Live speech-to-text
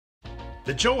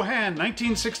The Johan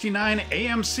 1969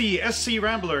 AMC SC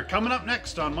Rambler coming up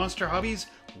next on Monster Hobbies.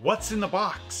 What's in the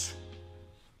box?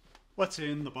 What's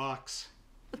in the box?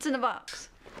 What's in the box?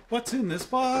 What's in this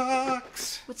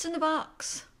box? What's in the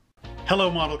box? Hello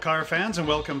model car fans, and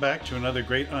welcome back to another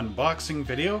great unboxing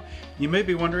video. You may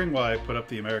be wondering why I put up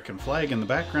the American flag in the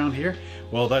background here.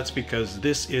 Well, that's because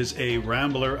this is a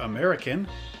Rambler American.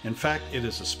 In fact, it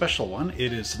is a special one.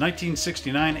 It is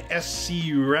 1969 SC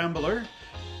Rambler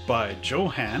by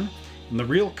Johan. And the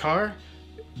real car,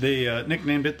 they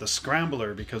nicknamed it the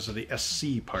Scrambler because of the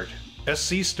SC part.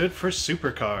 SC stood for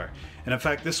supercar. And in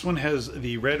fact, this one has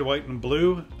the red, white, and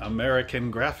blue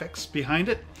American graphics behind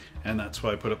it. And that's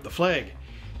why I put up the flag.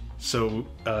 So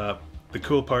the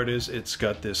cool part is it's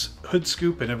got this hood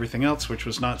scoop and everything else, which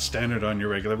was not standard on your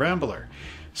regular Rambler.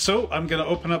 So I'm going to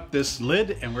open up this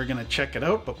lid and we're going to check it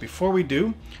out. But before we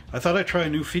do, I thought I'd try a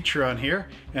new feature on here,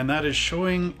 and that is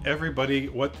showing everybody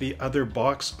what the other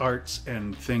box arts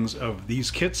and things of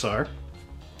these kits are,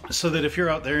 so that if you're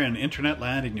out there in internet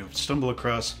land and you stumble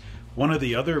across one of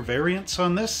the other variants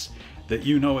on this, that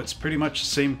you know it's pretty much the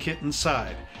same kit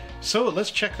inside. So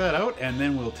let's check that out, and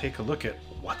then we'll take a look at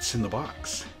what's in the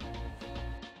box.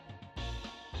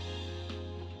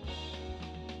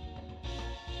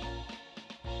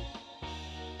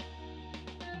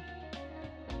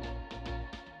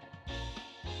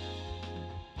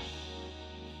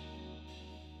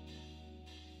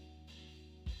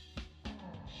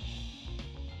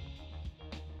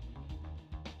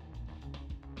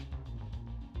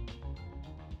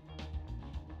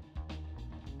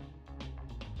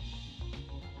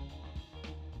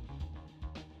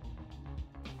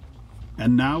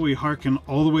 And now we hearken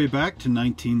all the way back to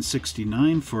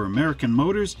 1969 for American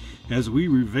Motors as we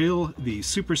reveal the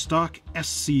Superstock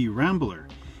SC Rambler.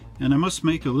 And I must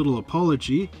make a little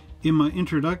apology. In my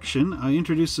introduction, I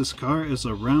introduced this car as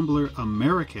a Rambler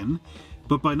American,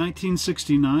 but by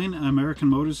 1969, American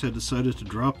Motors had decided to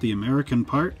drop the American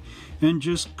part and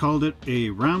just called it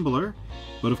a Rambler.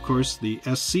 But of course, the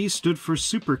SC stood for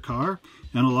supercar,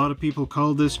 and a lot of people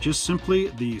called this just simply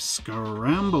the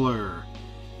Scrambler.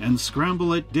 And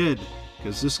scramble it did,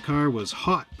 because this car was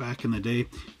hot back in the day.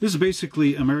 This is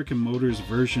basically American Motors'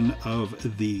 version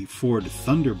of the Ford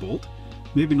Thunderbolt.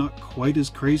 Maybe not quite as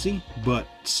crazy, but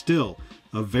still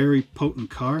a very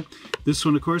potent car. This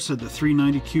one, of course, had the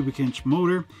 390 cubic inch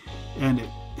motor, and it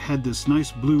had this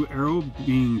nice blue arrow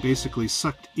being basically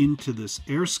sucked into this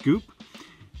air scoop.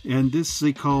 And this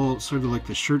they call sort of like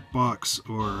the shirt box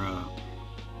or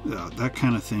that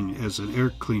kind of thing as an air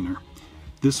cleaner.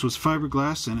 This was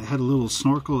fiberglass, and it had a little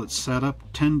snorkel. It sat up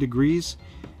 10 degrees.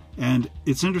 And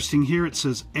it's interesting here, it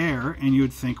says air, and you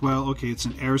would think, well, okay, it's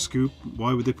an air scoop.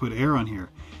 Why would they put air on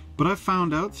here? But I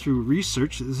found out through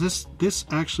research this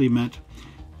actually meant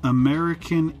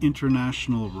American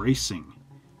International Racing.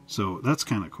 So that's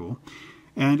kind of cool.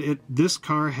 And this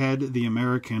car had the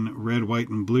American red, white,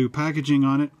 and blue packaging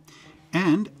on it.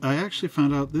 And I actually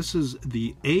found out this is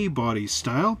the A body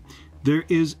style. There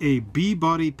is a B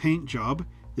body paint job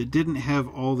that didn't have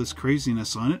all this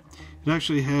craziness on it. It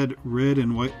actually had red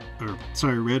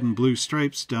and blue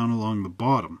stripes down along the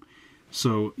bottom.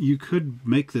 So you could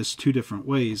make this two different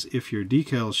ways if your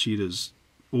decal sheet is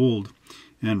old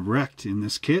and wrecked in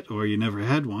this kit, or you never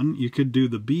had one. You could do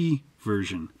the B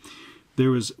version.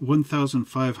 There was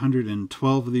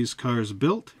 1,512 of these cars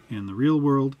built in the real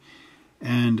world,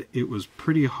 and it was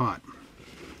pretty hot.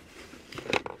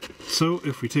 So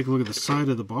if we take a look at the side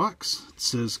of the box, it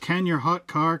says, "Can your hot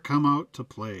car come out to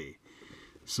play?"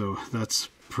 So that's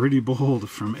pretty bold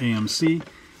from AMC.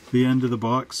 The end of the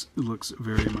box looks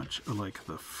very much like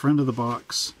the front of the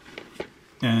box.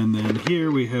 And then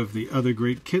here we have the other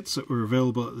great kits that were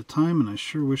available at the time, and I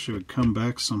sure wish it would come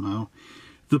back somehow.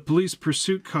 The police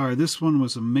pursuit car, this one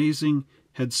was amazing.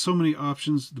 Had so many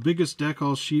options. The biggest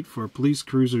decal sheet for police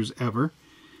cruisers ever.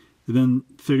 And then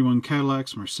 31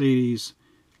 Cadillacs, Mercedes.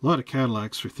 A lot of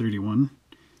Cadillacs for 31.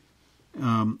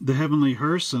 The Heavenly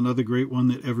Hearse, another great one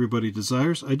that everybody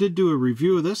desires. I did do a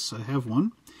review of this. I have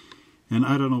one. And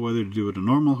I don't know whether to do it a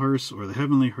normal hearse or the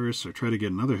Heavenly Hearse or try to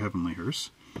get another Heavenly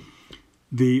Hearse.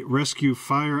 The Rescue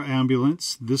Fire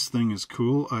Ambulance. This thing is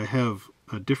cool. I have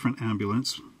a different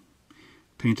ambulance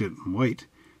painted white.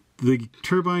 The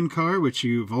Turbine car, which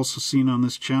you've also seen on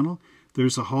this channel.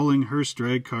 There's a hauling hearse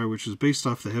drag car, which is based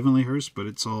off the Heavenly Hearse, but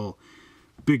it's all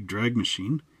big drag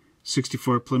machine.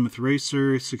 64 Plymouth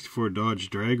Racer, 64 Dodge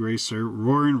Drag Racer,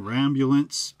 Roaring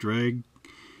Rambulance Drag,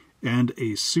 and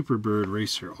a Superbird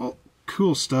Racer. All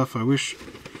cool stuff. I wish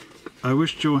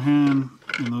Johan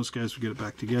and those guys would get it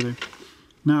back together.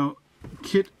 Now,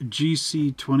 kit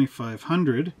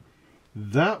GC-2500,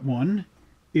 that one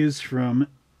is from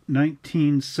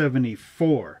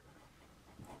 1974.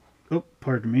 Oh,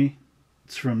 pardon me.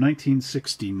 It's from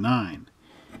 1969.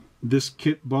 This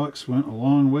kit box went a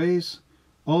long ways,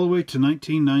 all the way to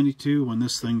 1992 when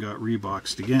this thing got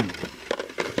reboxed again.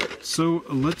 So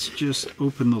let's just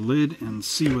open the lid and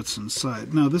see what's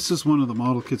inside. Now this is one of the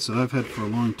model kits that I've had for a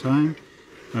long time.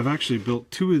 I've actually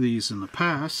built 2 of these in the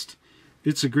past.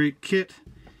 It's a great kit,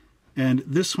 and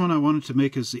this one I wanted to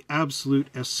make as the absolute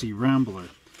SC Rambler.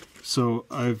 So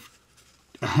I've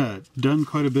done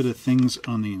quite a bit of things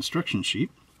on the instruction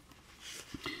sheet.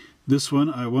 This one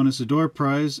I won as a door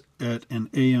prize at an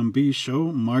AMC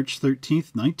show March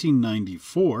 13th,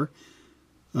 1994.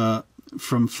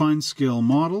 From Fine Scale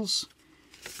Models.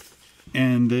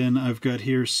 And then I've got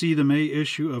here See the May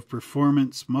issue of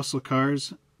Performance Muscle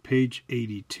Cars, page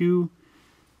 82.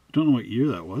 Don't know what year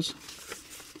that was.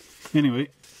 Anyway,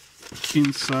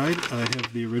 inside I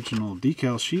have the original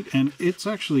decal sheet, and it's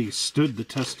actually stood the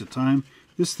test of time.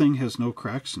 This thing has no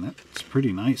cracks in it. It's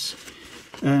pretty nice.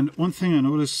 And one thing I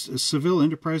noticed is Seville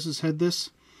Enterprises had this,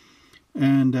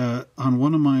 and on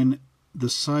one of mine the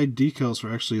side decals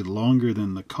were actually longer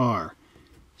than the car.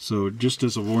 So just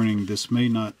as a warning, this may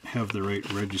not have the right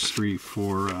registry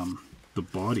for the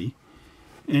body.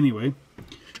 Anyway,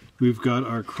 we've got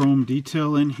our chrome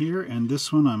detail in here, and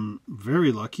this one I'm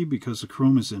very lucky because the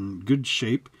chrome is in good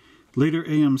shape. Later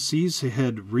AMCs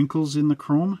had wrinkles in the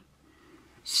chrome,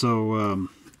 so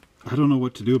I don't know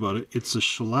what to do about it. It's a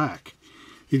shellac.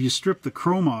 If you strip the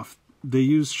chrome off, they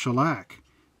use shellac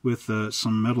with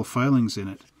some metal filings in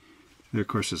it. There, of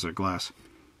course, is our glass.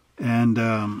 And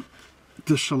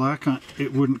the shellac,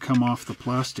 it wouldn't come off the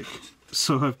plastic.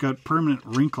 So I've got permanent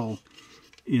wrinkle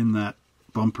in that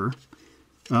bumper.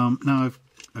 Now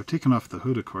I've taken off the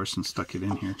hood, of course, and stuck it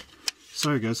in here.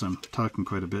 Sorry guys, I'm talking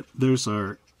quite a bit. There's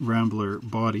our Rambler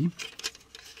body.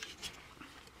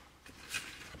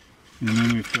 And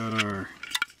then we've got our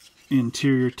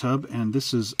interior tub, and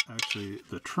this is actually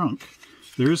the trunk.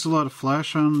 There is a lot of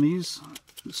flash on these,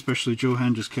 especially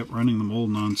Johan just kept running the mold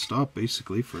non-stop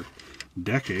basically for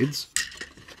decades.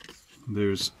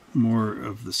 There's more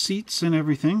of the seats and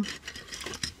everything.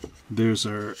 There's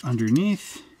our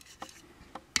underneath.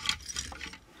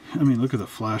 I mean, look at the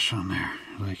flash on there.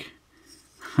 Like,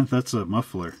 that's a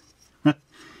muffler.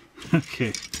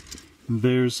 Okay.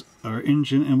 There's our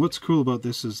engine, and what's cool about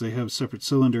this is they have separate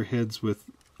cylinder heads with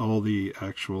all the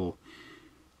actual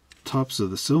tops of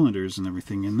the cylinders and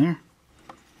everything in there.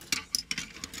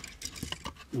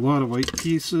 A lot of white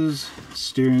pieces,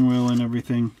 steering wheel and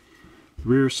everything.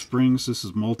 Rear springs, this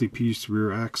is multi-piece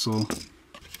rear axle.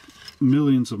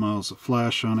 Millions of miles of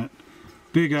flash on it.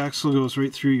 Big axle goes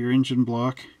right through your engine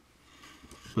block,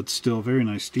 but still very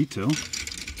nice detail.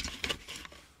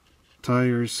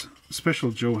 Tires,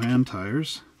 special Johan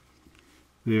tires.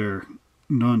 They're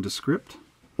nondescript.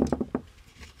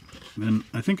 And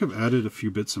I think I've added a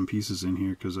few bits and pieces in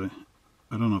here because I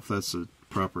don't know if that's a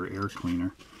proper air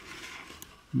cleaner.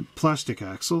 Plastic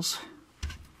axles,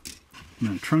 and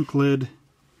then trunk lid,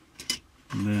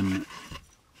 and then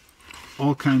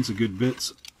all kinds of good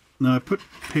bits. Now I put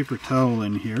paper towel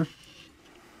in here.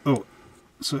 Oh,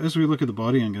 so as we look at the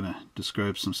body, I'm going to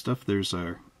describe some stuff. There's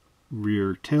our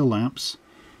rear tail lamps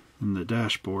and the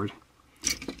dashboard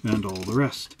and all the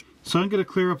rest. So I'm going to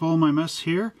clear up all my mess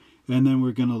here, and then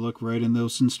we're going to look right in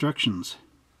those instructions.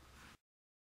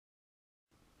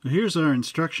 Here's our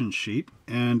instruction sheet,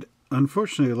 and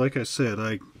unfortunately, like I said,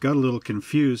 I got a little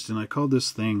confused and I called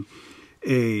this thing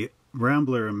a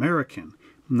Rambler American.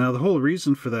 Now the whole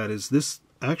reason for that is this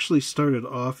actually started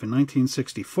off in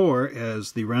 1964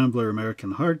 as the Rambler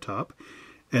American hardtop,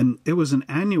 and it was an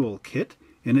annual kit,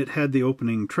 and it had the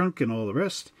opening trunk and all the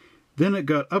rest. Then it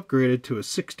got upgraded to a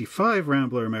 65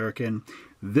 Rambler American.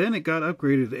 Then it got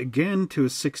upgraded again to a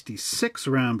 66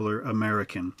 Rambler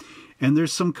American. And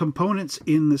there's some components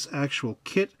in this actual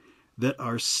kit that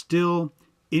are still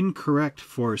incorrect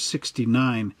for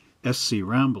 69 SC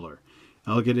Rambler.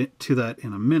 I'll get into that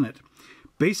in a minute.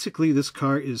 Basically, this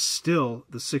car is still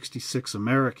the 66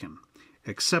 American,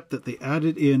 except that they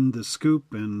added in the scoop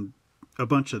and a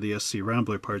bunch of the SC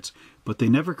Rambler parts, but they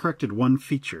never corrected one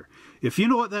feature. If you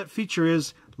know what that feature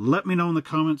is, let me know in the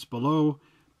comments below.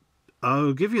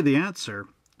 I'll give you the answer,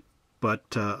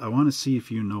 but I want to see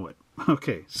if you know it.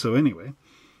 Okay, so anyway.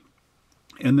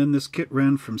 And then this kit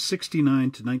ran from 69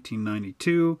 to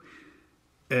 1992,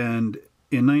 and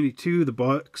in 92 the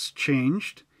box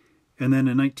changed, and then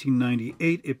in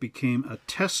 1998 it became a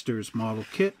tester's model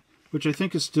kit, which I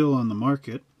think is still on the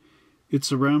market.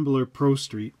 It's a Rambler Pro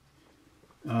Street.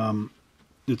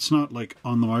 It's not like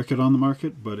on the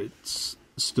market, but it's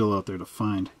still out there to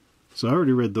find. So I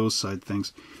already read those side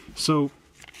things. So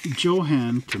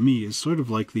Johan, to me, is sort of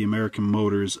like the American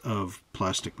Motors of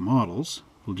plastic models.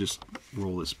 We'll just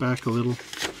roll this back a little.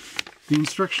 The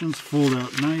instructions fold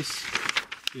out nice.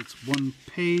 It's one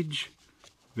page,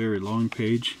 very long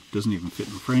page, doesn't even fit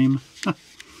in frame.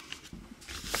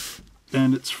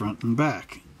 And it's front and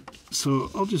back.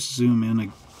 So I'll just zoom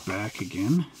in back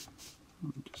again.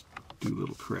 Just do a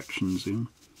little correction zoom.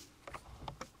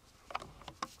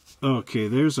 Okay,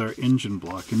 there's our engine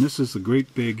block, and this is the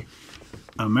great big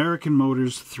American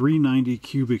Motors 390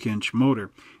 cubic inch motor.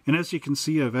 And as you can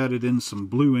see, I've added in some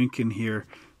blue ink in here.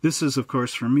 This is, of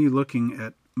course, for me looking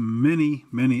at many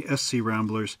SC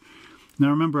Ramblers. Now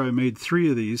remember, I made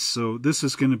 3 of these, so this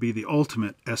is going to be the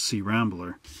ultimate SC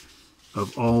Rambler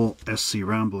of all SC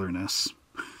Rambler-ness.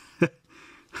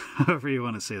 However you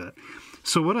want to say that.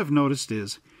 So what I've noticed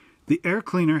is the air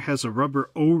cleaner has a rubber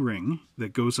O-ring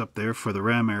that goes up there for the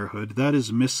ram air hood. That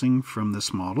is missing from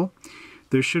this model.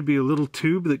 There should be a little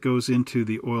tube that goes into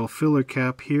the oil filler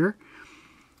cap here,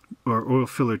 or oil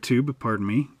filler tube, pardon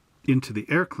me, into the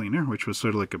air cleaner, which was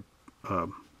sort of like a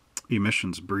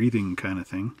emissions breathing kind of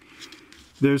thing.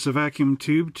 There's a vacuum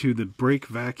tube to the brake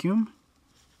vacuum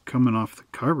coming off the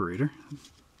carburetor.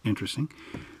 Interesting.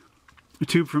 A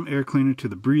tube from air cleaner to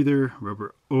the breather,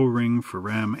 rubber O-ring for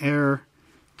ram air,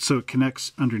 so it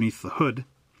connects underneath the hood.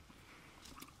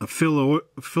 Fill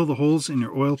the holes in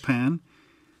your oil pan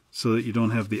so that you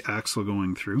don't have the axle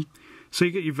going through. So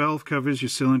you get your valve covers, your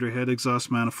cylinder head,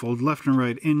 exhaust manifold, left and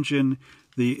right engine,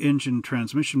 the engine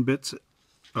transmission bits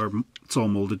it's all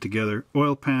molded together,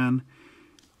 oil pan,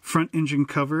 front engine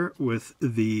cover with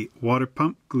the water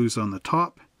pump, glues on the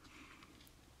top,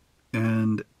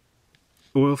 and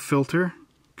oil filter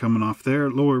coming off there,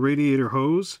 lower radiator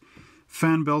hose,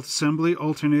 fan belt assembly,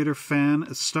 alternator, fan,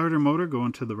 a starter motor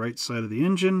going to the right side of the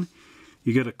engine.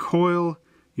 You get a coil,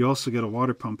 you also get a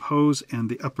water pump hose and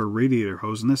the upper radiator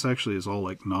hose, and this actually is all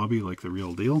like knobby, like the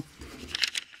real deal.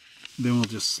 Then we'll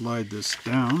just slide this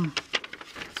down.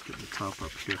 Let's get the top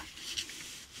up here.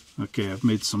 Okay, I've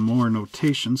made some more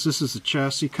notations. This is the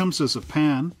chassis, comes as a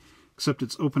pan, except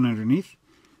it's open underneath.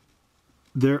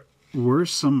 There were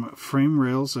some frame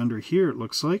rails under here, it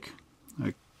looks like.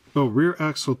 Rear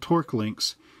axle torque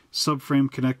links, subframe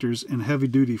connectors, and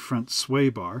heavy-duty front sway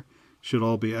bar should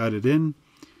all be added in.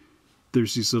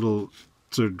 There's these little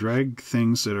sort of drag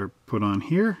things that are put on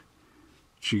here,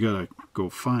 which you gotta go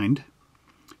find.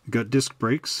 You got disc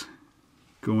brakes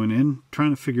going in,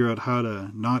 trying to figure out how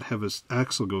to not have an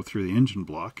axle go through the engine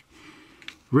block.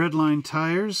 Red line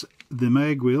tires, the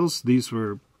mag wheels, these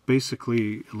were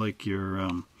basically like your,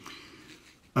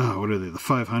 what are they, the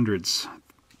 500s.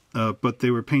 But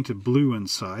they were painted blue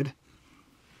inside.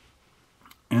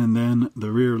 And then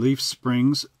the rear leaf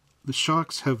springs. The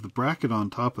shocks have the bracket on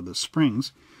top of the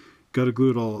springs. Got to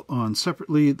glue it all on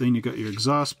separately. Then you got your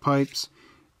exhaust pipes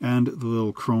and the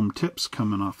little chrome tips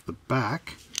coming off the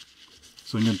back.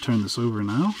 So I'm going to turn this over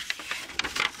now.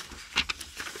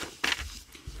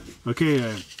 Okay,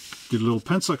 I did a little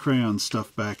pencil crayon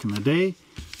stuff back in the day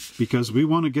because we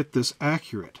want to get this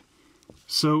accurate.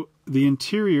 So the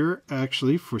interior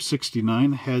actually for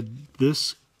 69 had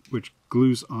this, which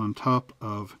glues on top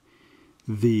of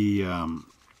the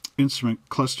instrument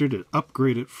cluster to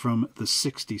upgrade it from the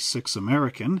 66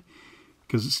 American,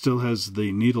 because it still has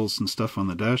the needles and stuff on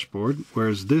the dashboard,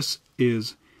 whereas this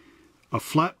is a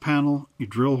flat panel, you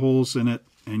drill holes in it,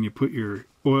 and you put your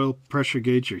oil pressure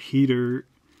gauge, your heater,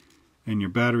 and your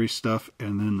battery stuff,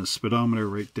 and then the speedometer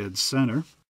right dead center.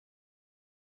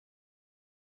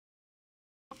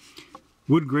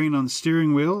 Wood grain on the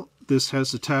steering wheel. This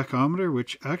has a tachometer,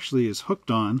 which actually is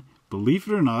hooked on, believe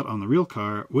it or not, on the real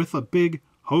car with a big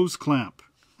hose clamp.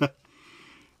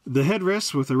 The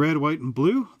headrests with the red, white, and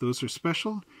blue, those are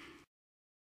special.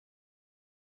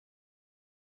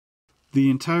 The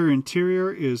entire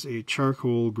interior is a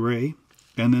charcoal gray,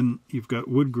 and then you've got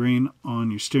wood grain on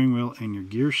your steering wheel and your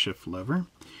gear shift lever.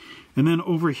 And then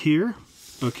over here,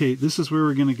 okay, this is where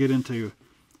we're going to get into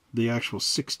the actual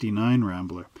 69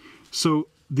 Rambler. So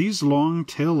these long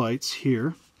tail lights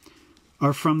here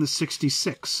are from the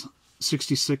 66,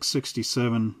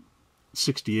 67,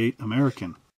 68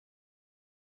 American.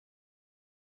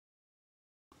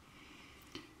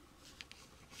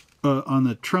 On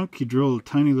the trunk, you drill a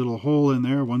tiny little hole in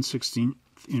there, 1/16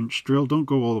 inch drill. Don't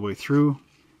go all the way through,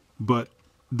 but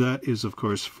that is, of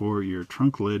course, for your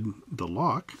trunk lid, the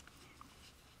lock.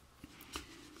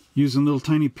 Using little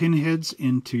tiny pin heads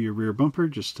into your rear bumper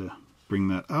just to bring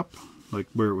that up, like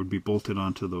where it would be bolted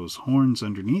onto those horns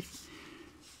underneath.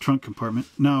 Trunk compartment.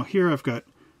 Now here I've got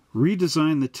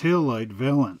redesigned the taillight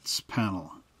valance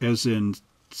panel, as in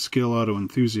Scale Auto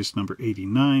Enthusiast number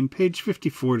 89, page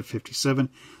 54 to 57.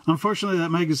 Unfortunately, that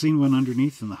magazine went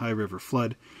underneath in the High River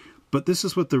flood, but this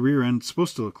is what the rear end's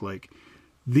supposed to look like.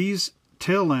 These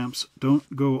tail lamps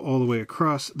don't go all the way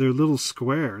across. They're little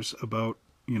squares about,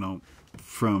 you know,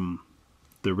 from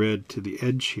the red to the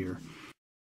edge here.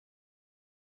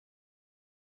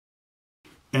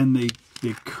 And they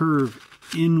curve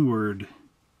inward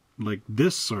like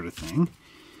this sort of thing.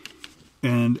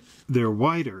 And they're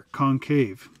wider,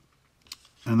 concave.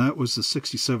 And that was the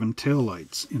 67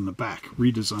 taillights in the back,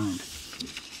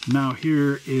 redesigned. Now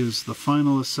here is the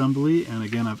final assembly, and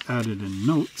again I've added in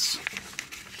notes.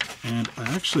 And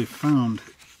I actually found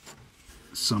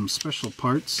some special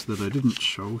parts that I didn't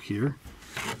show here.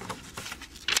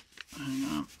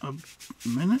 Hang on a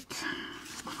minute.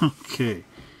 Okay.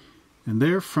 And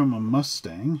they're from a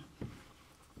Mustang.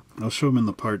 I'll show them in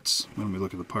the parts when we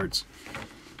look at the parts.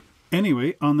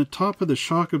 Anyway, on the top of the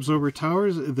shock absorber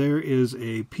towers, there is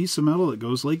a piece of metal that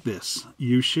goes like this.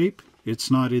 U-shape.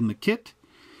 It's not in the kit,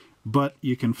 but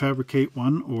you can fabricate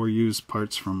one or use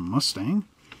parts from Mustang.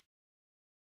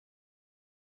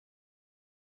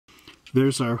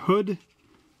 There's our hood,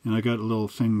 and I got a little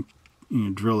thing, you know,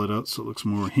 drill it out so it looks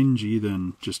more hingy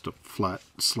than just a flat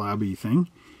slabby thing.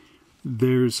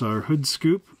 There's our hood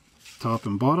scoop, top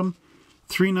and bottom.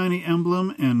 390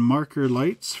 emblem and marker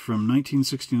lights from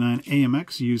 1969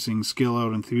 AMX using Scale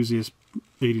Out Enthusiast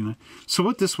 89. So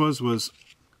what this was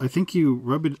I think you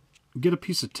rub it, get a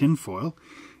piece of tin foil,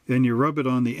 and you rub it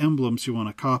on the emblems you want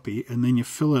to copy, and then you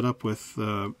fill it up with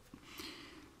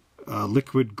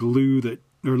liquid glue that,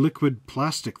 or liquid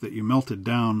plastic that you melted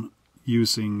down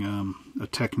using a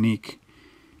technique.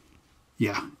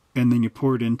 Yeah. And then you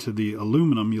pour it into the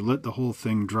aluminum, you let the whole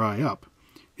thing dry up.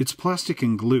 It's plastic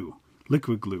and glue,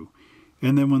 liquid glue.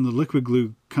 And then when the liquid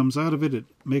glue comes out of it, it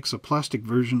makes a plastic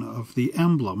version of the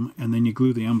emblem, and then you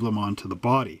glue the emblem onto the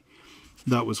body.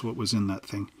 That was what was in that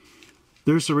thing.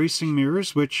 There's the racing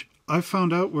mirrors, which I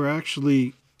found out were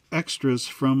actually extras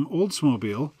from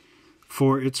Oldsmobile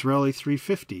for its Rally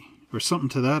 350, or something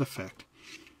to that effect.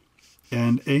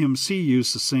 And AMC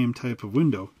used the same type of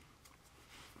window.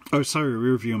 Oh, sorry,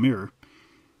 rear view mirror.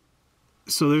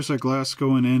 So there's our glass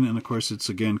going in, and of course it's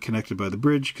again connected by the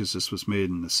bridge because this was made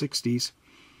in the 60s.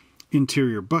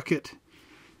 Interior bucket.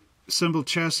 Assembled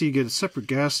chassis, you get a separate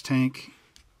gas tank,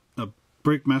 a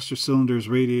brake master cylinders,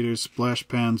 radiators, splash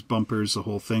pans, bumpers, the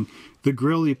whole thing. The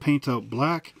grille you paint out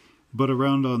black, but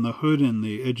around on the hood and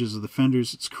the edges of the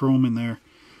fenders it's chrome in there.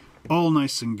 All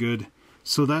nice and good.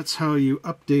 So that's how you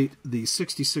update the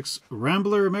 66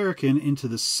 Rambler American into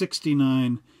the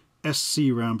 69 SC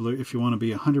Rambler if you want to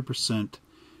be 100%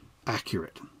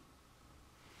 accurate.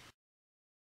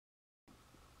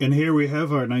 And here we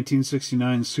have our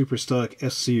 1969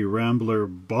 Superstock SC Rambler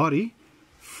body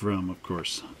from, of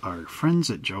course, our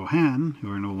friends at Johan,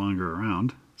 who are no longer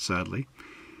around, sadly.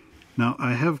 Now,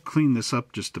 I have cleaned this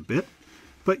up just a bit,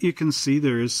 but you can see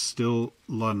there is still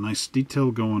a lot of nice detail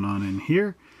going on in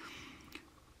here.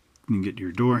 You can get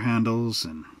your door handles,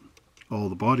 and all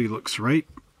the body looks right,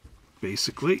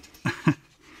 basically.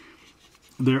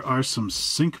 There are some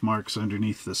sink marks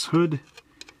underneath this hood,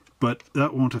 but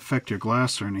that won't affect your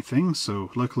glass or anything,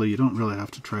 so luckily you don't really have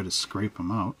to try to scrape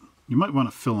them out. You might want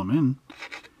to fill them in.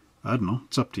 I don't know,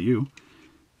 it's up to you.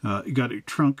 You got your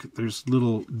trunk. There's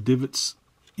little divots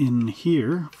in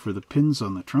here for the pins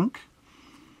on the trunk.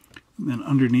 And then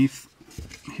underneath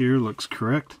here looks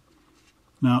correct.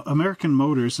 Now, American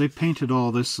Motors, they painted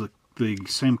all this the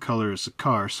same color as the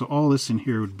car, so all this in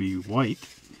here would be white.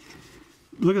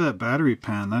 Look at that battery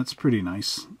pan, that's pretty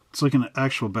nice. It's like an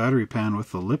actual battery pan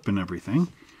with the lip and everything.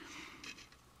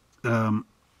 Now,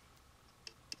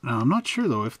 I'm not sure,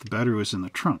 though, if the battery was in the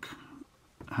trunk.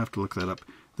 I have to look that up.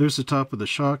 There's the top of the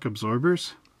shock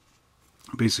absorbers.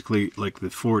 Basically, like the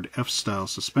Ford F-style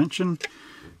suspension.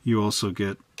 You also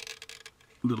get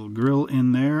a little grill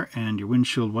in there and your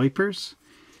windshield wipers.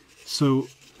 So,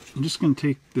 I'm just going to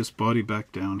take this body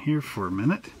back down here for a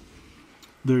minute.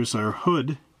 There's our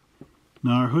hood.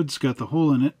 Now our hood's got the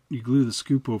hole in it. You glue the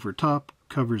scoop over top,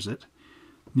 covers it.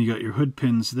 And you got your hood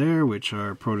pins there, which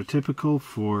are prototypical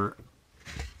for,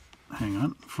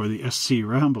 for the SC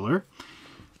Rambler.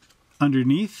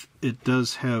 Underneath, it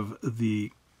does have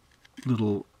the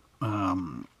little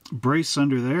brace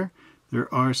under there.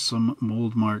 There are some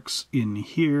mold marks in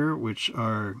here, which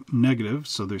are negative,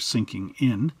 so they're sinking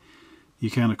in. You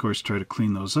can, of course, try to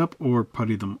clean those up or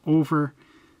putty them over,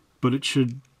 but it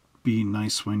should be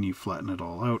nice when you flatten it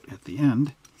all out at the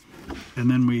end. And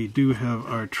then we do have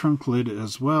our trunk lid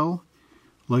as well.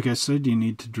 Like I said, you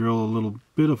need to drill a little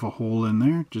bit of a hole in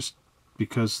there, just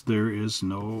because there is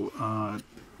no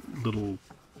little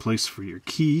place for your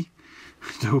key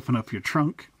to open up your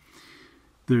trunk.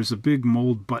 There's a big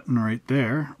mold button right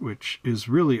there, which is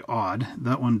really odd.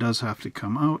 That one does have to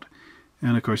come out.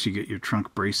 And of course you get your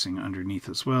trunk bracing underneath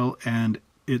as well, and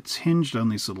it's hinged on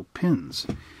these little pins.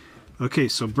 Okay,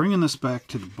 so bringing this back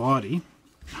to the body,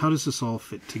 how does this all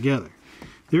fit together?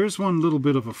 There's one little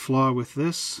bit of a flaw with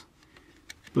this,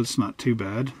 but it's not too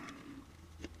bad.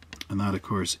 And that, of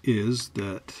course, is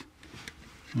that,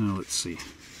 let's see,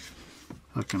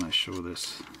 how can I show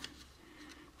this?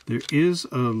 There is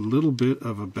a little bit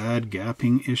of a bad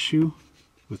gapping issue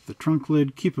with the trunk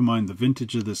lid. Keep in mind the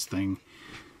vintage of this thing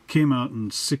came out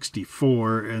in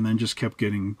 '64 and then just kept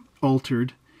getting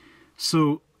altered.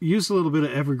 So use a little bit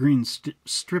of evergreen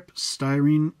strip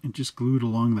styrene and just glue it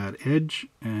along that edge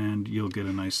and you'll get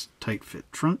a nice tight fit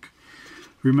trunk.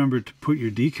 Remember to put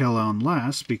your decal on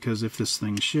last, because if this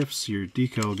thing shifts, your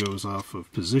decal goes off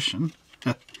of position.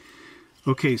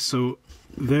 Okay, so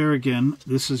there again,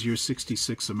 this is your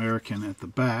 66 American at the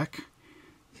back,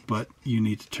 but you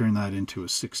need to turn that into a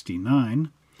 69.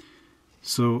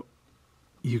 So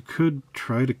you could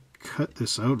try to cut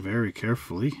this out very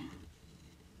carefully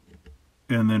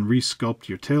and then resculpt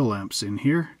your tail lamps in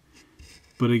here.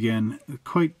 But again,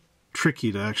 quite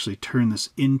tricky to actually turn this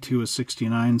into a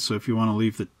 69, so if you want to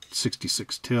leave the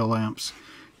 66 tail lamps,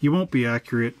 you won't be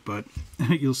accurate, but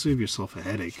you'll save yourself a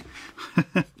headache.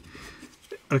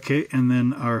 Okay, and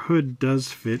then our hood does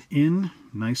fit in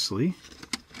nicely.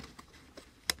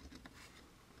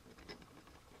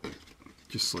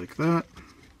 Just like that.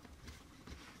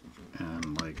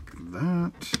 And like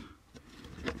that.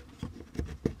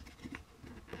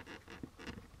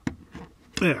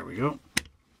 There we go.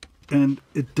 And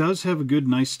it does have a good,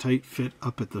 nice, tight fit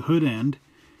up at the hood end.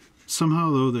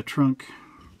 Somehow, though, the trunk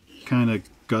kind of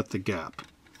got the gap.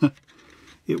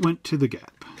 It went to the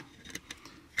gap.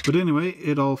 But anyway,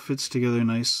 it all fits together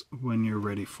nice when you're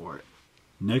ready for it.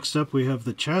 Next up, we have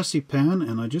the chassis pan,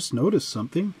 and I just noticed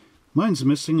something. Mine's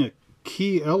missing a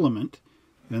key element,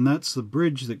 and that's the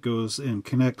bridge that goes and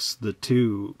connects the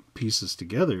two pieces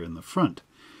together in the front.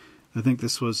 I think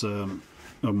this was a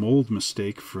mold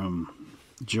mistake from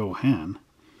Johan.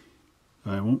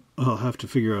 I'll have to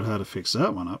figure out how to fix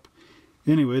that one up.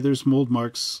 Anyway, there's mold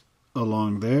marks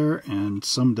along there and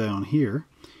some down here.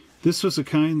 This was a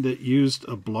kind that used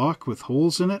a block with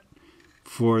holes in it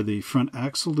for the front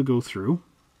axle to go through.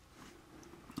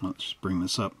 Let's just bring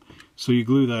this up. So you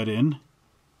glue that in.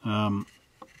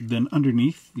 Then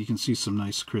underneath you can see some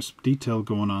nice crisp detail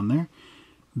going on there.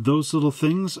 Those little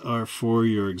things are for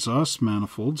your exhaust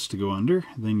manifolds to go under.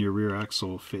 Then your rear axle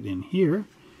will fit in here.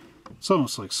 It's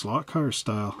almost like slot car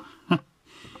style.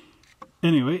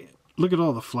 Anyway, look at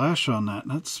all the flash on that.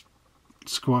 That's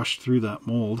squashed through that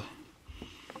mold.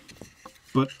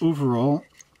 But overall,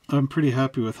 I'm pretty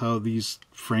happy with how these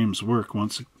frames work.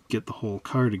 Once you get the whole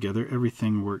car together,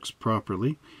 everything works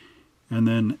properly. And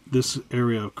then this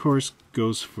area, of course,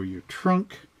 goes for your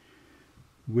trunk,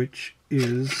 which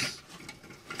is,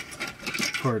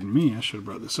 pardon me, I should have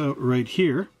brought this out, right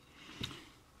here.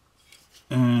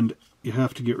 And you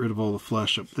have to get rid of all the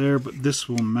flash up there, but this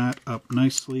will mat up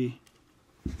nicely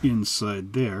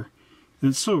inside there. And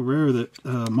it's so rare that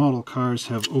model cars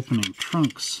have opening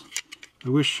trunks. I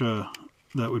wish that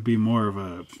would be more of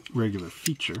a regular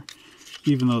feature.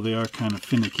 Even though they are kind of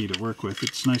finicky to work with,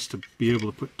 it's nice to be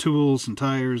able to put tools and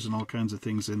tires and all kinds of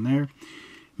things in there.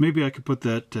 Maybe I could put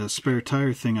that spare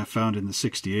tire thing I found in the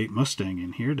 '68 Mustang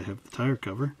in here to have the tire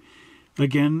cover.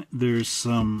 Again, there's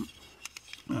some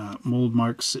mold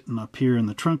marks sitting up here in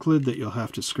the trunk lid that you'll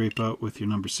have to scrape out with your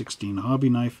number 16 hobby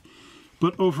knife.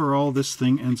 But overall, this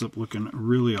thing ends up looking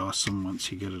really awesome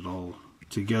once you get it all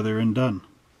together and done.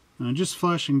 Now, just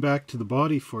flashing back to the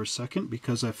body for a second,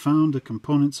 because I found the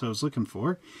components I was looking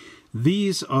for.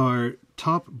 These are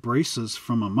top braces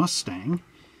from a Mustang.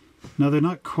 Now, they're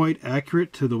not quite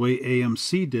accurate to the way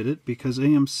AMC did it, because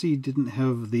AMC didn't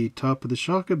have the top of the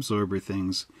shock absorber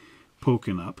things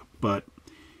poking up, but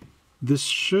this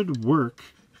should work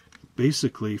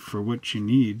basically for what you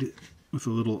need with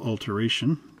a little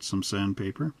alteration, some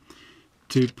sandpaper,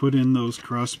 to put in those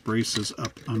cross braces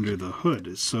up under the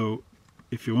hood. So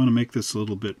if you want to make this a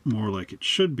little bit more like it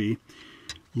should be,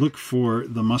 look for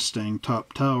the Mustang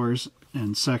top towers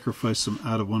and sacrifice them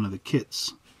out of one of the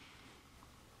kits.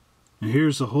 Now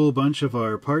here's a whole bunch of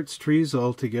our parts trees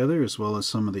all together, as well as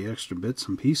some of the extra bits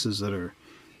and pieces that are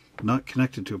not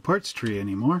connected to a parts tree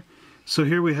anymore. So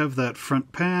here we have that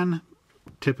front pan,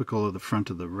 typical of the front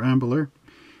of the Rambler.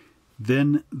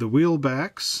 Then the wheel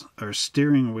backs, our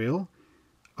steering wheel,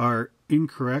 our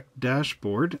incorrect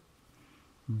dashboard,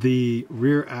 the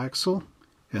rear axle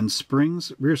and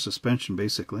springs, rear suspension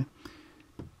basically,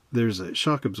 There's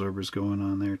shock absorbers going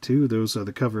on there too. Those are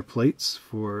the cover plates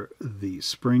for the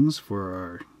springs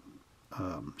for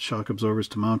our shock absorbers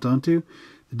to mount onto.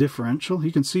 The differential,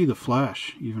 you can see the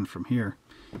flash even from here.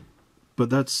 But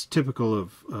that's typical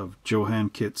of Johan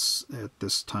kits at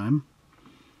this time.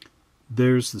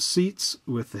 There's the seats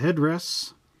with the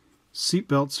headrests. Seat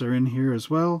belts are in here as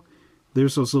well.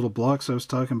 There's those little blocks I was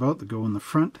talking about that go in the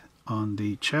front on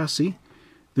the chassis.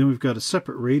 Then we've got a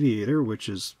separate radiator, which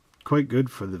is quite good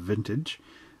for the vintage,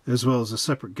 as well as a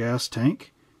separate gas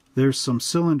tank. There's some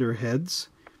cylinder heads,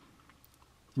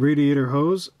 radiator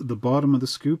hose, the bottom of the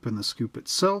scoop and the scoop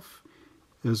itself,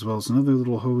 as well as another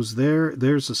little hose there.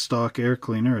 There's a stock air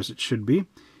cleaner, as it should be,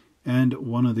 and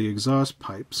one of the exhaust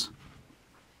pipes.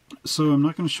 So I'm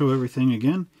not going to show everything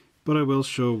again, but I will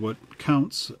show what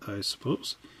counts, I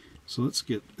suppose. So let's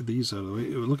get these out of the way.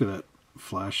 Look at that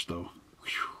flash, though.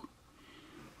 Whew.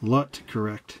 A lot to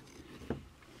correct.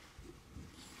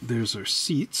 There's our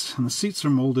seats, and the seats are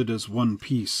molded as one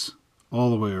piece all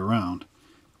the way around,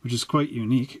 which is quite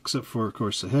unique, except for, of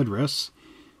course, the headrests,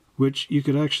 which you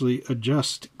could actually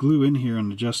adjust, glue in here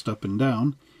and adjust up and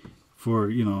down for,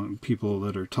 you know, people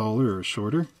that are taller or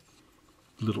shorter.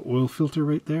 Little oil filter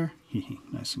right there.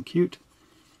 Nice and cute.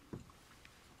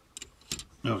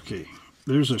 Okay,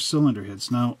 there's our cylinder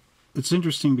heads. Now, it's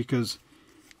interesting because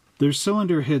there's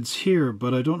cylinder heads here,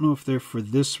 but I don't know if they're for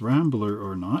this Rambler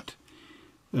or not.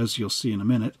 As you'll see in a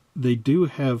minute, they do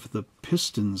have the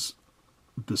pistons,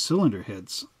 the cylinder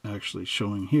heads, actually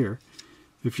showing here.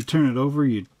 If you turn it over,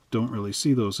 you don't really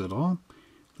see those at all.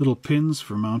 Little pins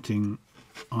for mounting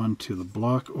onto the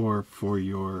block or for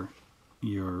your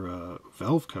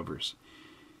valve covers.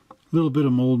 A little bit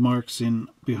of mold marks in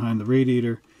behind the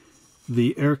radiator.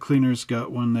 The air cleaner's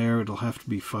got one there. It'll have to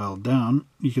be filed down.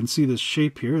 You can see this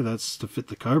shape here. That's to fit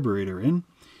the carburetor in.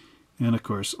 And of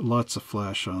course, lots of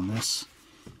flash on this.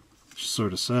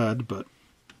 Sort of sad, but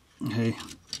hey,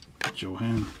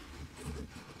 Johan.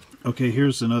 Okay,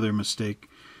 here's another mistake.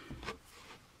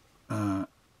 Don't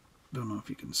know if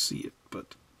you can see it,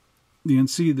 but you can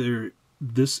see there,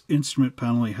 this instrument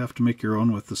panel you have to make your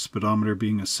own with the speedometer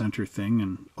being a center thing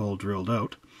and all drilled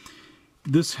out.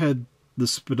 This had the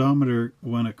speedometer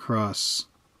went across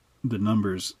the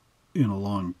numbers in a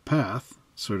long path,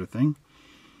 sort of thing.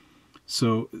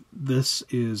 So this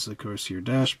is, of course, your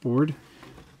dashboard.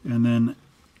 And then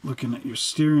looking at your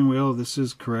steering wheel, this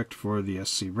is correct for the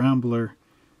SC Rambler,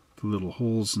 the little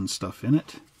holes and stuff in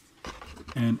it.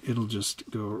 And it'll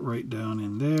just go right down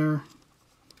in there.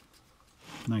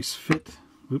 Nice fit.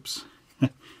 Whoops.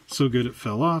 So good it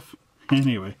fell off.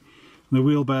 Anyway, the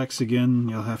wheel backs again,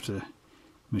 you'll have to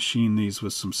machine these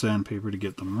with some sandpaper to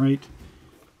get them right.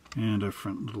 And our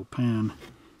front little pan.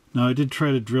 Now I did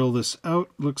try to drill this out,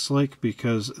 looks like,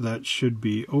 because that should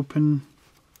be open.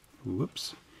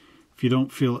 Whoops. If you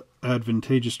don't feel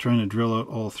advantageous trying to drill out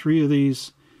all three of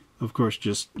these, of course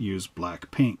just use black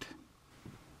paint.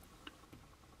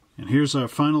 And here's our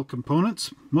final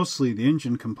components, mostly the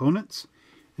engine components,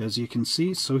 as you can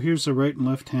see. So here's the right and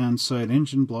left hand side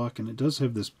engine block, and it does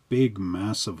have this big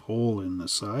massive hole in the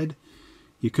side.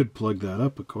 You could plug that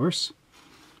up, of course.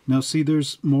 Now see,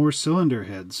 there's more cylinder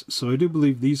heads, so I do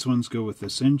believe these ones go with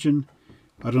this engine.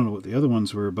 I don't know what the other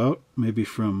ones were about, maybe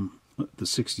from the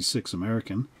 66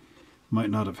 American. Might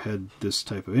not have had this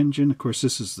type of engine. Of course,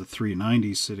 this is the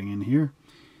 390 sitting in here.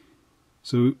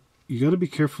 So you got to be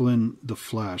careful in the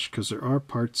flash because there are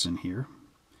parts in here.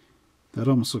 That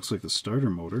almost looks like the starter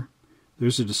motor.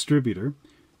 There's a distributor.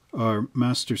 Our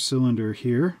master cylinder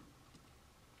here.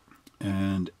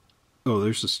 And, oh,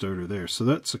 there's the starter there. So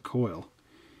that's a coil.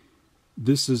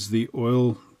 This is the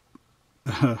oil...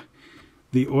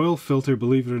 the oil filter,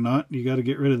 believe it or not. You got to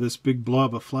get rid of this big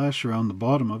blob of flash around the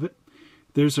bottom of it.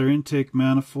 There's our intake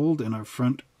manifold and our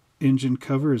front engine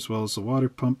cover, as well as the water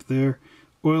pump there,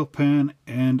 oil pan,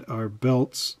 and our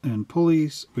belts and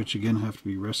pulleys, which again have to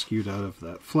be rescued out of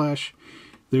that flash.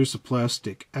 There's the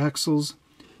plastic axles,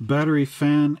 battery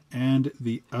fan, and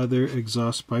the other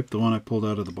exhaust pipe, the one I pulled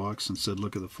out of the box and said,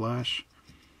 look at the flash.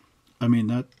 I mean,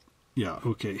 that, yeah,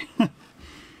 okay.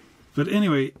 But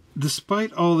anyway,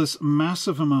 despite all this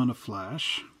massive amount of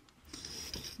flash,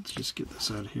 let's just get this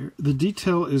out of here. The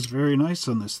detail is very nice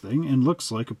on this thing and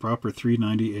looks like a proper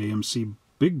 390 AMC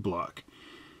big block.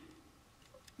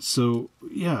 So,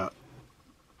 yeah,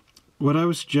 what I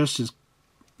would suggest is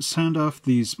sand off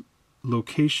these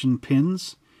location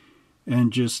pins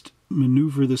and just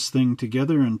maneuver this thing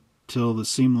together until the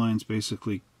seam lines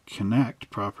basically connect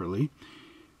properly.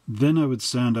 Then I would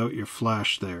sand out your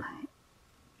flash there.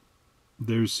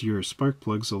 There's your spark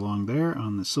plugs along there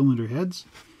on the cylinder heads.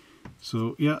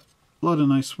 So yeah, a lot of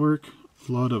nice work,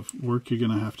 a lot of work you're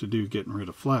going to have to do getting rid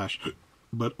of flash.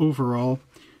 But overall,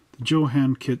 the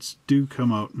Johan kits do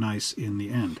come out nice in the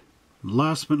end.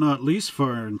 Last but not least,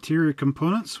 for our interior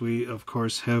components, we of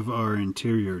course have our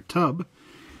interior tub.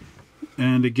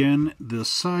 And again, the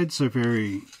sides are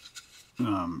very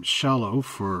shallow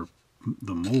for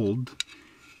the mold.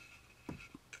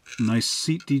 Nice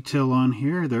seat detail on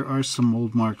here. There are some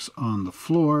mold marks on the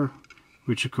floor,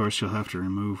 which of course you'll have to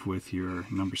remove with your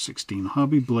number 16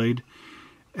 hobby blade.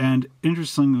 And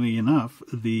interestingly enough,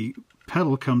 the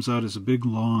pedal comes out as a big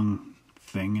long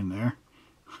thing in there,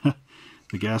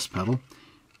 the gas pedal,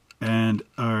 and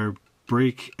our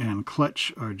brake and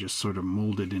clutch are just sort of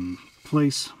molded in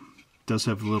place. It does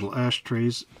have little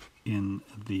ashtrays in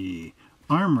the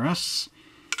armrests,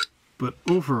 but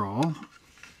overall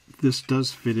this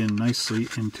does fit in nicely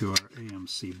into our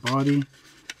AMC body.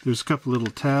 There's a couple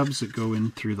little tabs that go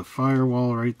in through the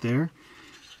firewall right there,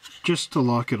 just to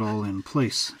lock it all in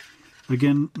place.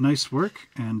 Again, nice work,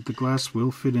 and the glass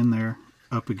will fit in there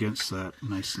up against that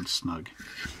nice and snug.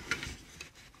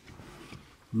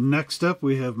 Next up,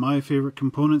 we have my favorite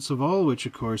components of all, which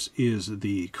of course is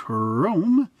the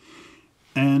chrome.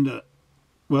 And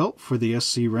well, for the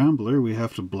SC Rambler, we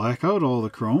have to black out all the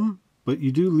chrome, but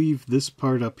you do leave this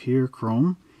part up here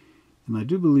chrome, and I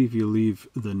do believe you leave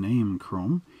the name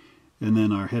chrome, and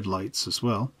then our headlights as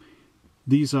well.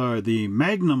 These are the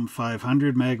Magnum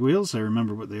 500 mag wheels. I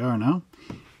remember what they are now.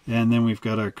 And then we've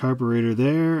got our carburetor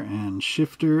there, and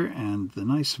shifter, and the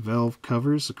nice valve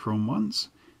covers, the chrome ones,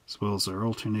 as well as our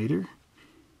alternator.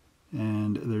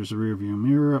 And there's a rear view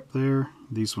mirror up there.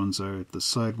 These ones are the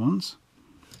side ones.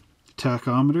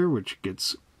 Tachometer, which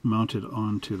gets mounted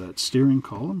onto that steering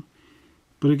column.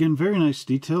 But again, very nice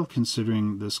detail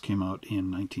considering this came out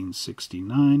in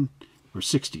 1969, or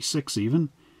 66 even.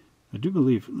 I do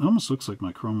believe, it almost looks like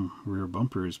my chrome rear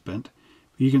bumper is bent.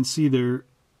 You can see there,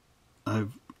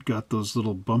 I've got those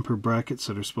little bumper brackets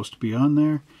that are supposed to be on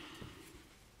there,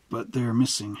 but they're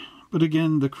missing. But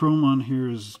again, the chrome on here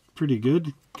is pretty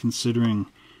good, considering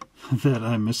that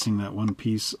I'm missing that one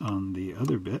piece on the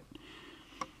other bit,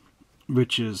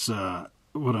 which is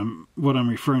what I'm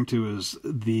referring to as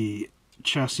the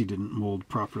chassis didn't mold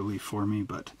properly for me,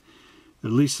 but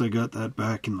at least I got that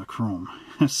back in the chrome.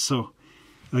 So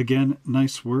again,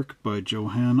 nice work by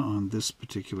Johan on this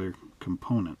particular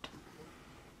component.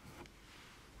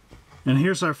 And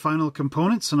here's our final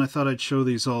components, and I thought I'd show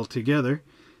these all together.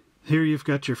 Here you've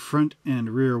got your front and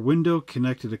rear window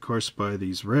connected, of course, by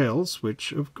these rails,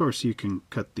 which of course you can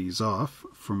cut these off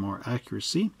for more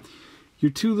accuracy.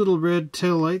 Your two little red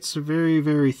tail lights are very,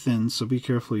 very thin, so be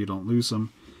careful you don't lose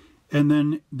them. And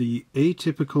then the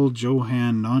atypical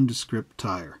Johan nondescript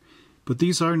tire. But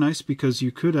these are nice because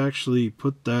you could actually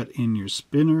put that in your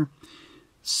spinner,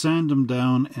 sand them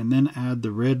down, and then add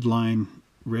the red line,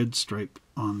 red stripe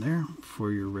on there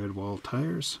for your red wall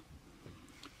tires.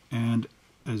 And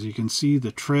as you can see,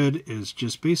 the tread is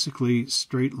just basically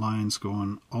straight lines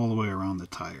going all the way around the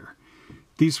tire.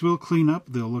 These will clean up,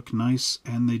 they'll look nice,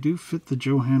 and they do fit the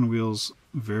Johan wheels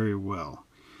very well.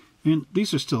 And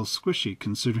these are still squishy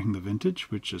considering the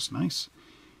vintage, which is nice.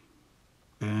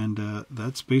 And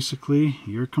that's basically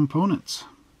your components.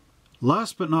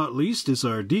 Last but not least is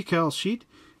our decal sheet.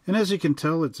 And as you can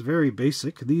tell, it's very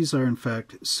basic. These are in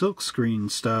fact silkscreen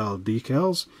style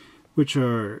decals, which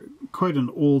are quite an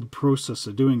old process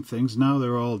of doing things. Now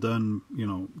they're all done, you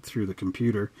know, through the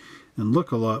computer and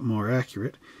look a lot more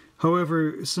accurate.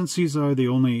 However, since these are the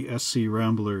only SC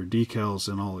Rambler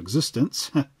decals in all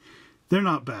existence, they're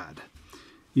not bad.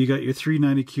 You got your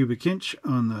 390 cubic inch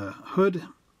on the hood,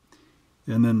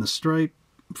 and then the stripe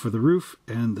for the roof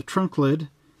and the trunk lid.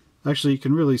 Actually, you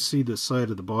can really see the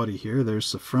side of the body here.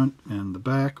 There's the front and the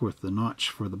back with the notch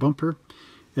for the bumper.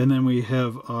 And then we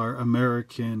have our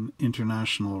American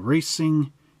International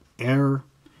Racing Air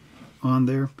on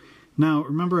there. Now,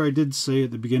 remember I did say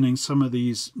at the beginning some of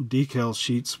these decal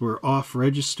sheets were off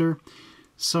register.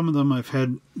 Some of them I've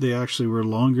had, they actually were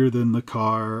longer than the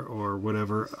car or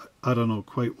whatever. I don't know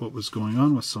quite what was going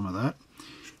on with some of that.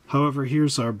 However,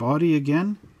 here's our body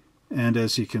again. And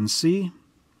as you can see,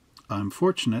 I'm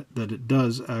fortunate that it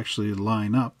does actually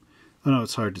line up. I know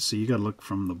it's hard to see. You got to look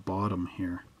from the bottom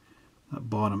here. That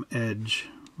bottom edge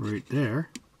right there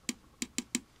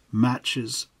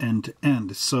matches end to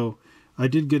end. So I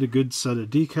did get a good set of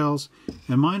decals,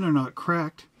 and mine are not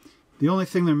cracked. The only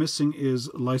thing they're missing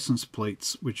is license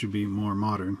plates, which would be more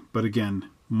modern, but again,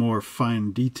 more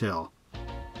fine detail.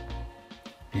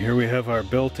 Here we have our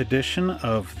belt edition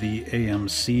of the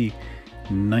AMC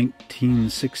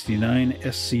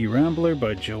 1969 SC Rambler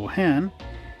by Johan.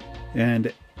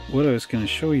 And what I was going to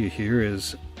show you here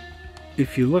is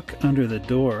if you look under the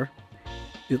door,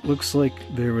 it looks like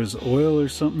there was oil or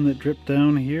something that dripped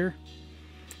down here.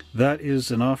 That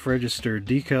is an off-register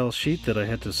decal sheet that I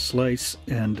had to slice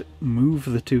and move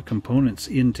the two components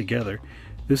in together.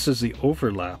 This is the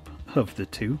overlap of the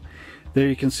two. There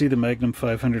you can see the Magnum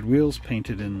 500 wheels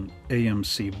painted in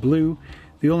AMC blue.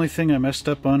 The only thing I messed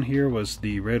up on here was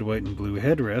the red, white, and blue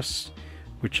headrests,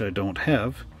 which I don't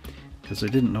have, because I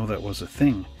didn't know that was a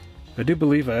thing. I do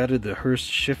believe I added the Hurst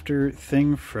shifter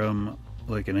thing from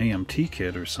like an AMT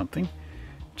kit or something,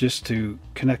 just to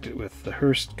connect it with the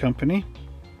Hurst company.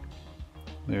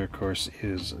 There, of course,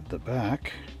 is the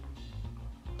back.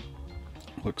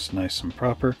 Looks nice and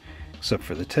proper, except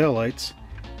for the taillights.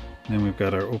 Then we've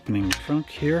got our opening trunk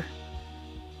here,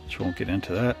 which won't get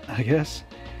into that, I guess.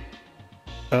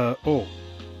 Oh,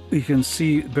 you can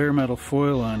see bare metal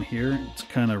foil on here. It's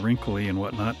kind of wrinkly and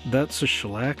whatnot. That's a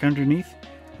shellac underneath.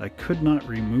 I could not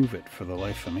remove it for the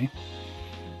life of me.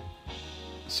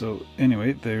 So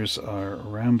anyway, there's our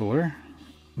Rambler.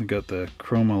 We got the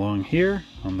chrome along here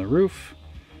on the roof.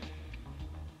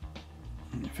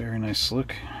 Very nice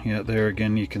look. Yeah, there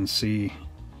again you can see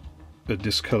the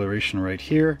discoloration right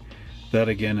here. That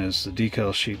again is the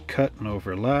decal sheet cut and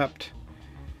overlapped.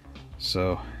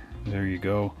 So there you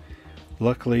go.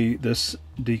 Luckily this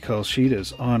decal sheet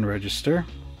is on register,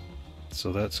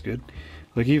 so that's good.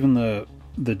 Like even the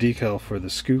decal for the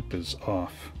scoop is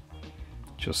off,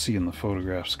 which you'll see in the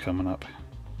photographs coming up.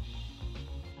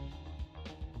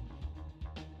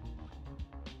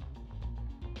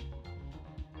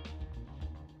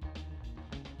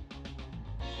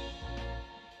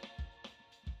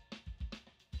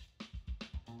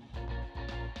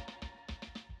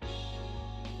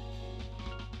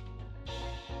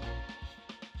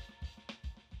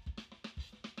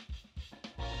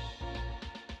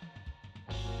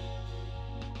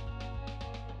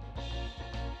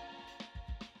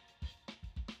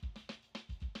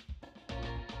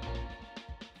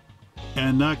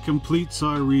 And that completes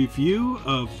our review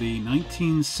of the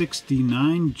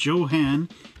 1969 Johan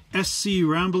SC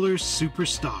Rambler Super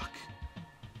Stock.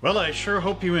 Well, I sure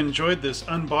hope you enjoyed this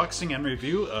unboxing and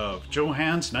review of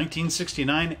Johan's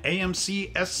 1969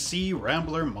 AMC SC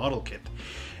Rambler model kit.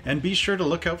 And be sure to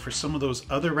look out for some of those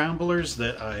other Ramblers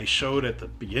that I showed at the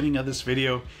beginning of this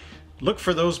video. Look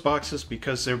for those boxes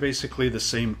because they're basically the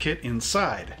same kit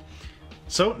inside.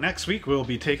 So next week we'll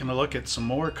be taking a look at some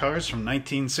more cars from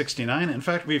 1969. In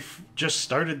fact, we've just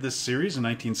started this series in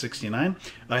 1969.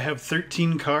 I have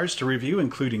 13 cars to review,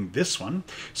 including this one.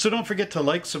 So don't forget to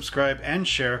like, subscribe, and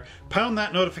share. Pound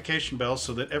that notification bell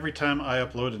so that every time I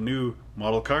upload a new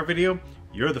model car video,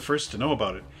 you're the first to know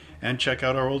about it. And check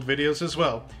out our old videos as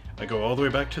well. I go all the way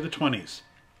back to the 20s.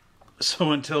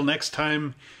 So until next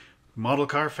time, model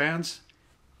car fans,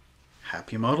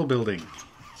 happy model building.